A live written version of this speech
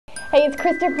Hey, it's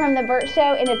Kristin from the Bert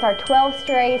Show, and it's our 12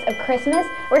 Strays of Christmas.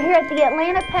 We're here at the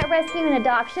Atlanta Pet Rescue and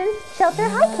Adoption Shelter.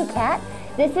 Hi, KitKat.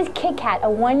 This is KitKat, a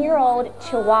 1-year-old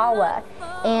Chihuahua,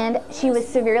 and she was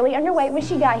severely underweight when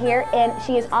she got here, and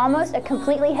she is almost a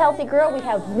completely healthy girl. We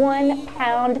have 1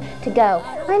 pound to go.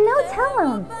 I know, tell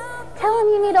him. Tell him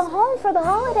you need a home for the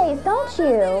holidays, don't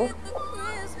you?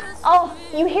 Oh,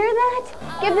 you hear that?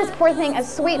 Give this poor thing a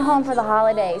sweet home for the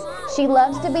holidays. She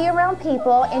loves to be around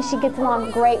people, and she gets along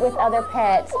great with other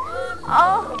pets.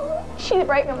 Oh, she's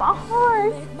breaking my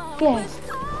heart. Yes.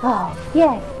 Oh,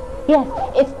 yes. Yes.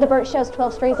 It's the Bert Show's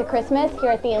 12 Strays of Christmas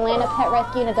here at the Atlanta Pet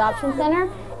Rescue and Adoption Center,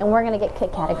 and we're going to get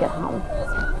KitKat a good home.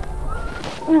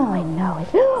 Oh, I know it.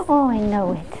 Oh, I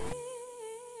know it.